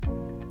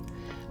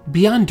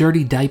Beyond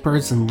dirty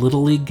diapers and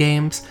Little League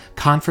games,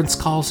 conference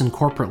calls and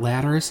corporate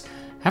ladders,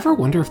 ever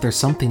wonder if there's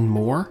something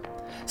more?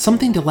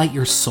 Something to light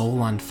your soul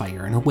on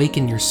fire and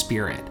awaken your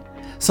spirit.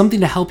 Something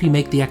to help you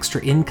make the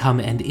extra income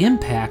and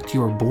impact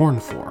you were born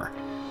for.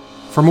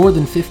 For more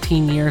than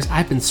 15 years,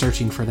 I've been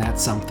searching for that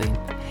something.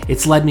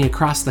 It's led me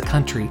across the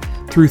country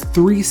through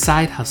 3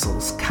 side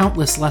hustles,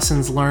 countless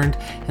lessons learned,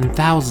 and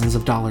thousands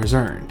of dollars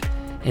earned.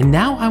 And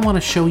now I want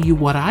to show you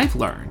what I've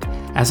learned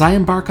as I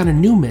embark on a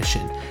new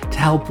mission to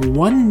help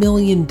 1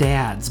 million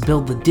dads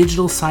build the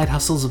digital side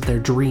hustles of their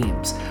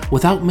dreams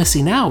without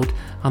missing out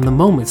on the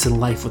moments in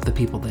life with the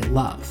people they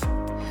love.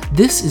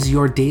 This is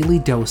your daily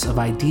dose of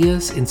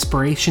ideas,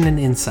 inspiration, and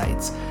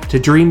insights to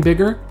dream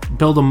bigger,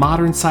 build a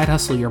modern side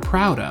hustle you're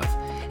proud of,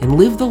 and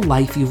live the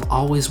life you've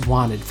always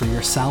wanted for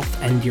yourself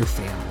and your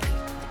family.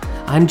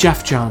 I'm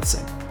Jeff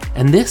Johnson,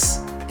 and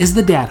this is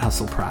the Dad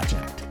Hustle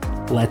Project.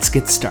 Let's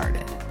get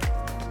started.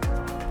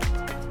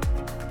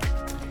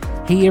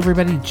 Hey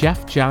everybody,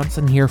 Jeff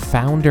Johnson here,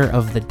 founder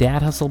of the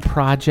Dad Hustle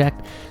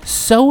Project.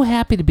 So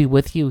happy to be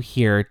with you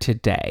here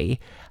today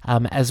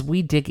as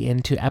we dig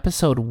into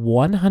episode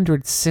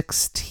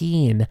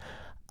 116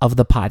 of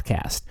the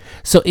podcast.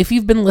 So if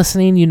you've been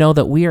listening, you know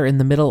that we are in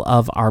the middle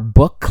of our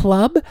book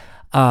club.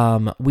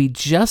 We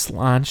just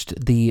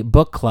launched the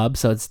book club,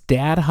 so it's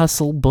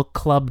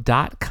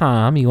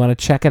dadhustlebookclub.com. You want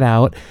to check it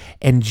out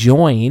and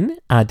join.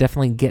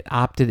 Definitely get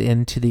opted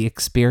into the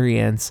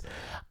experience.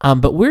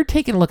 But we're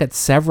taking a look at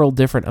several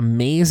different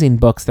amazing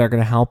books that are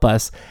going to help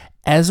us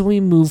as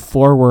we move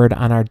forward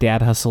on our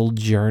Dad Hustle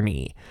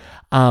journey.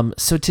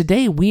 So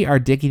today we are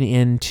digging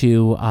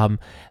into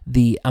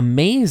the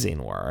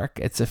amazing work.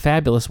 It's a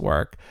fabulous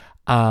work.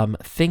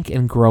 Think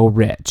and Grow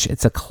Rich.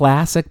 It's a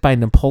classic by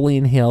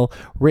Napoleon Hill,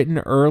 written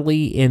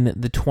early in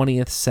the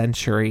 20th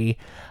century.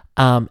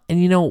 And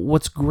you know,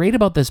 what's great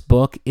about this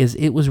book is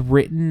it was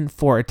written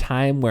for a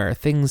time where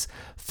things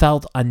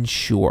felt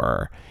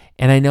unsure.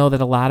 And I know that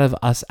a lot of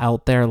us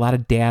out there, a lot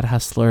of dad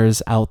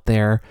hustlers out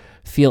there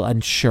feel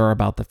unsure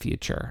about the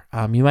future.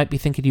 You might be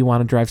thinking you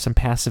want to drive some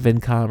passive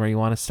income or you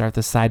want to start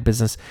the side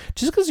business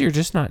just because you're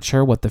just not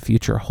sure what the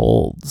future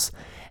holds.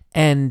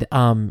 And,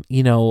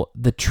 you know,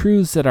 the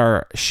truths that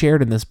are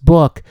shared in this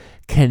book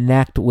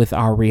connect with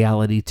our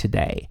reality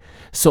today.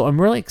 So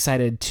I'm really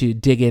excited to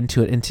dig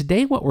into it. And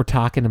today what we're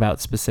talking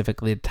about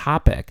specifically, the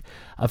topic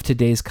of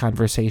today's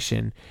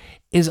conversation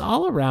is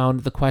all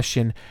around the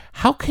question,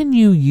 how can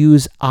you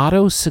use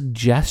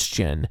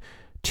auto-suggestion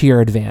to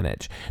your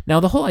advantage? Now,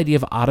 the whole idea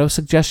of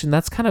auto-suggestion,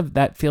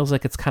 that feels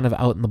like it's kind of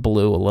out in the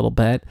blue a little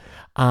bit.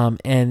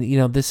 And, you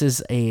know, this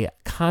is a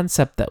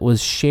concept that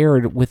was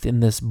shared within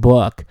this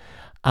book.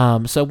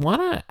 So I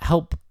want to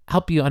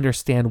help you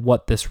understand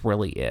what this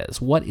really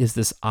is. What is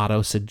this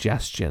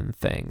auto-suggestion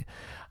thing?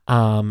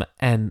 And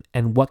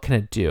what can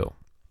it do?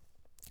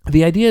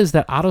 The idea is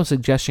that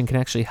auto-suggestion can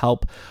actually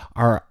help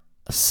our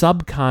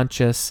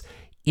subconscious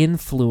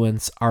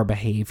influence our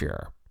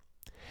behavior.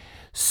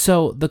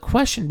 So the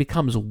question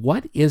becomes,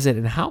 what is it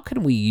and how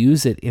can we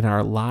use it in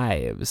our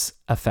lives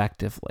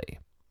effectively?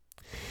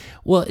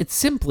 Well, it's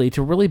simply,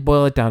 to really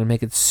boil it down and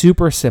make it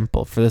super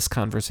simple for this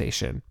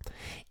conversation,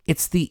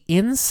 it's the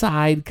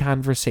inside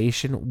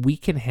conversation we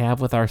can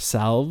have with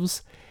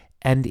ourselves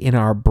and in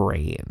our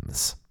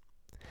brains.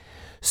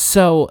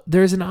 So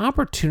there's an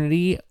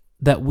opportunity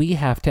that we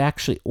have to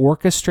actually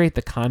orchestrate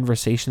the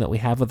conversation that we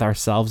have with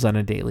ourselves on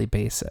a daily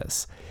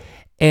basis.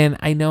 And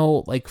I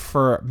know, like,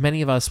 for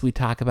many of us, we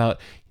talk about,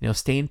 you know,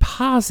 staying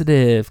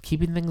positive,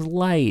 keeping things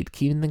light,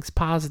 keeping things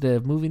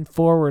positive, moving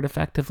forward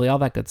effectively, all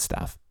that good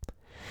stuff.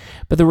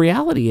 But the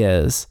reality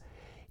is,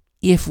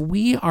 if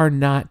we are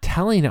not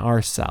telling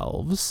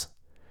ourselves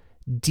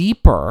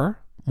deeper,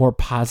 more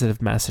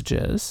positive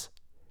messages,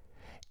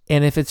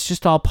 and if it's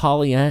just all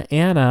Pollyanna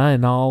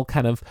and all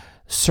kind of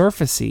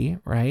surfacey,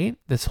 right?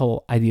 This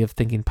whole idea of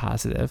thinking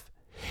positive,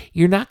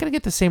 you're not going to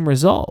get the same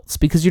results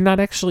because you're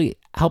not actually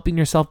helping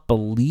yourself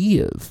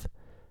believe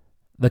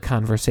the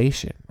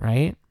conversation,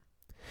 right?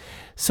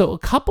 So a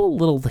couple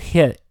little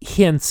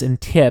hints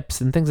and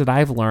tips and things that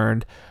I've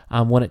learned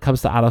when it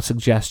comes to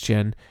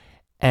auto-suggestion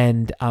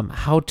and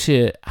how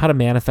to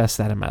manifest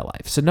that in my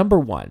life. So number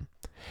one,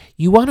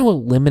 you want to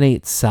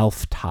eliminate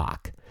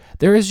self-talk.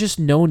 There is just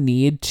no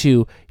need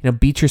to,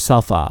 beat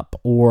yourself up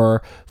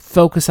or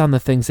focus on the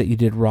things that you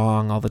did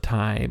wrong all the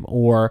time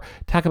or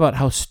talk about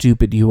how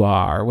stupid you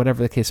are,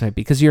 whatever the case might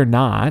be, because you're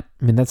not.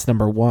 I mean, that's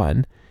number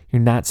one.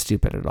 You're not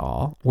stupid at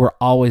all. We're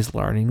always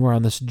learning. We're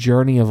on this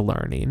journey of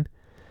learning.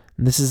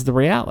 And this is the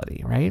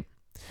reality, right?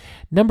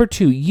 Number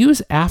two,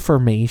 use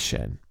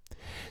affirmation.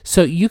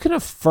 So you can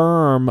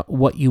affirm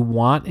what you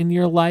want in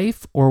your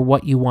life or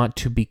what you want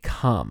to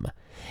become.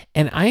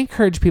 And I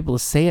encourage people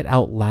to say it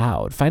out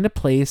loud. Find a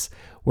place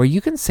where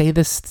you can say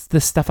this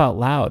stuff out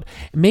loud.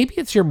 Maybe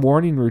it's your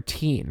morning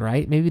routine,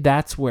 right? Maybe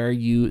that's where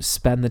you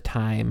spend the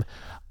time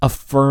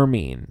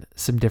affirming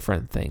some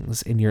different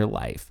things in your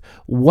life.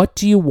 What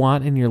do you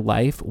want in your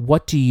life?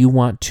 What do you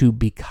want to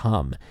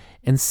become?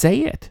 And say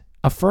it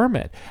affirm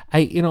it.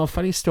 A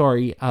funny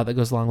story that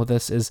goes along with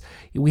this is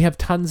we have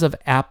tons of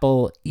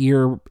Apple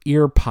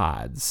ear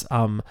pods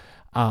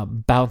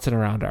bouncing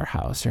around our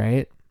house,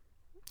 right?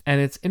 And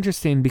it's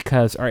interesting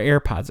because our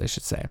AirPods, I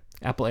should say,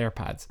 Apple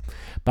AirPods,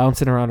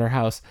 bouncing around our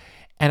house.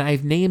 And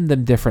I've named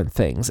them different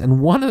things. And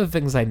one of the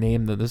things I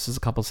named them, this was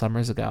a couple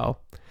summers ago,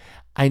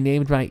 I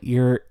named my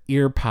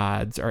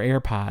earpods or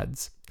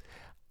AirPods,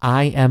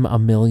 I am a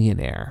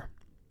millionaire.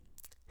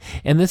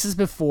 And this is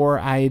before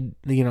I,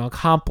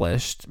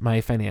 accomplished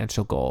my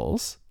financial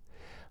goals.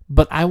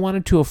 But I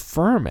wanted to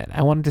affirm it.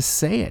 I wanted to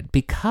say it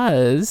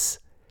because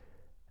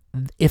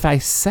if I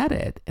said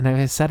it and if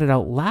I said it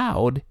out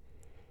loud,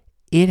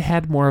 it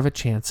had more of a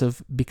chance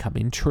of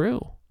becoming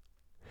true.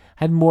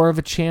 Had more of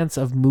a chance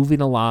of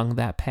moving along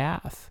that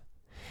path.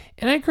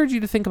 And I encourage you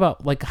to think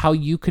about how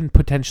you can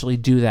potentially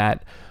do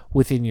that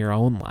within your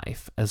own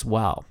life as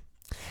well.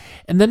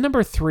 And then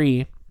number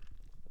 3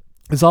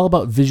 is all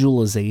about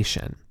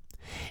visualization.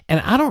 And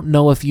I don't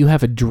know if you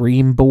have a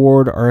dream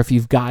board or if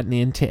you've gotten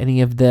into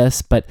any of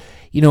this, but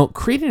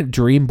creating a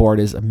dream board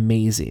is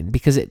amazing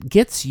because it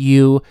gets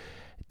you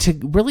to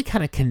really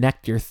kind of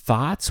connect your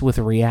thoughts with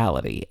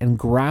reality and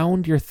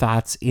ground your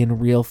thoughts in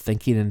real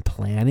thinking and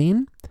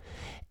planning.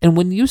 And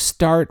when you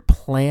start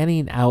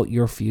planning out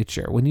your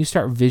future, when you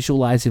start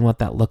visualizing what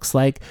that looks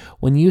like,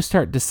 when you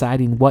start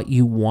deciding what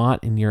you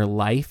want in your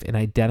life and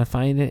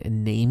identifying it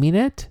and naming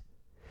it,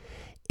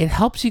 it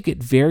helps you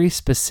get very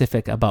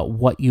specific about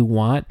what you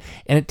want,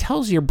 and it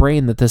tells your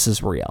brain that this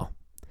is real.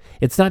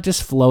 It's not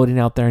just floating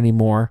out there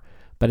anymore,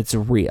 but it's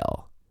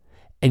real.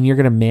 And you're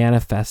going to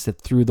manifest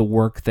it through the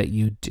work that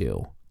you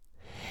do.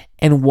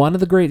 And one of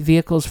the great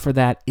vehicles for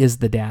that is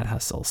the Dad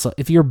Hustle. So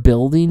if you're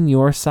building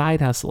your side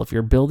hustle, if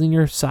you're building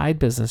your side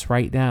business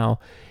right now,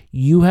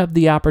 you have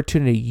the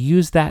opportunity to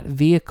use that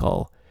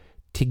vehicle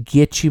to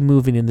get you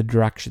moving in the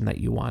direction that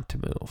you want to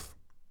move.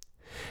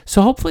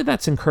 So hopefully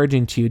that's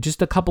encouraging to you.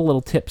 Just a couple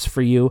little tips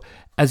for you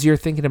as you're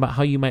thinking about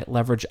how you might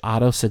leverage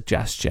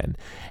auto-suggestion.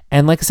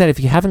 And like I said, if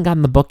you haven't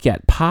gotten the book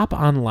yet, pop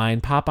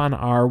online, pop on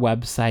our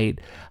website,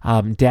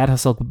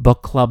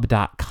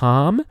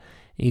 dadhustlebookclub.com.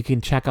 You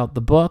can check out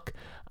the book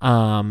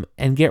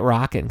and get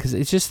rocking because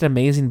it's just an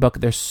amazing book.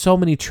 There's so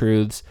many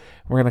truths.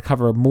 We're going to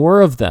cover more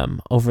of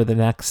them over the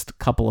next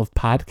couple of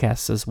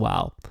podcasts as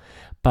well.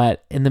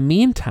 But in the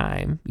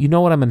meantime, you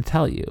know what I'm going to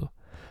tell you.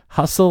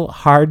 Hustle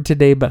hard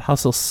today, but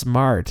hustle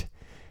smart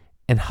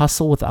and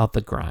hustle without the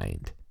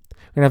grind.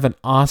 We're going to have an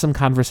awesome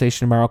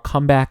conversation tomorrow.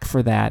 Come back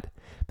for that.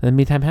 But in the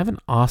meantime, have an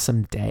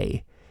awesome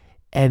day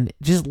and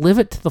just live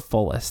it to the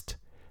fullest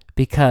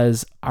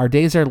because our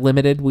days are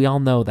limited. We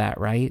all know that,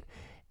 right?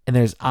 And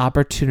there's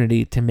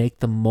opportunity to make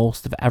the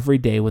most of every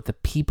day with the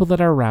people that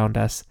are around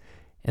us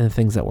and the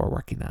things that we're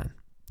working on.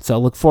 So I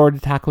look forward to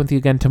talking with you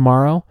again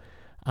tomorrow.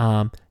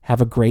 Have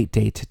a great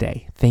day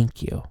today.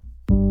 Thank you.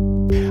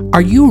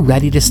 Are you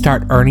ready to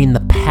start earning the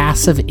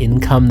passive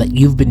income that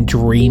you've been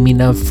dreaming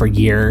of for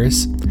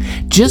years?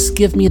 Just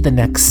give me the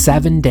next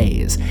 7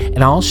 days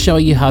and I'll show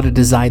you how to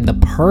design the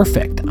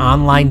perfect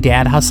online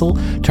dad hustle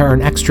to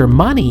earn extra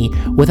money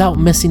without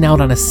missing out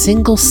on a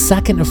single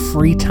second of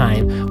free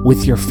time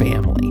with your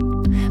family.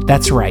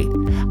 That's right.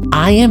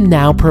 I am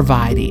now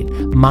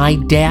providing my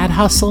Dad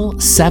Hustle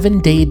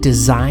 7-Day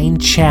Design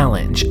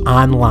Challenge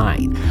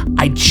online.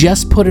 I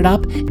just put it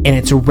up and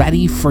it's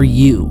ready for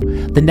you.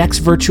 The next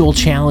virtual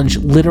challenge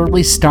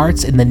literally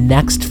starts in the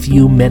next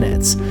few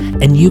minutes,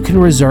 and you can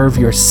reserve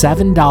your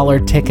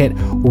 $7 ticket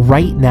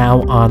right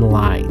now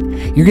online.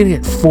 You're going to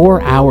get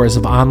 4 hours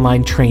of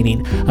online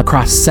training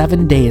across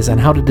 7 days on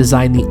how to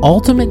design the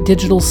ultimate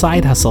digital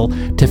side hustle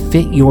to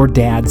fit your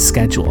dad's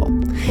schedule.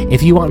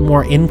 If you want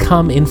more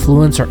income,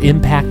 influence, or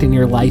impact in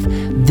your life,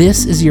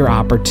 this is your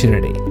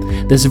opportunity.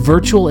 This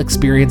virtual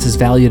experience is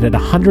valued at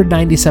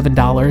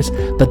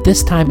 $197, but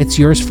this time it's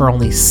yours for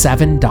only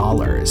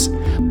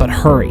 $7. But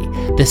hurry,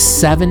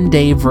 this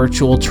 7-day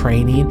virtual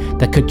training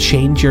that could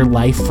change your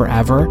life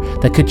forever,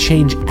 that could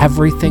change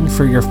everything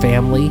for your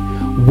family,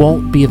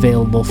 won't be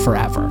available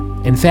forever.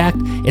 In fact,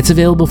 it's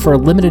available for a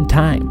limited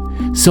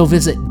time. So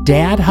visit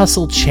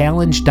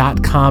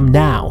dadhustlechallenege.com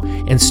now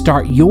and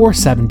start your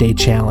 7-day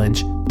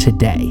challenge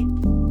today.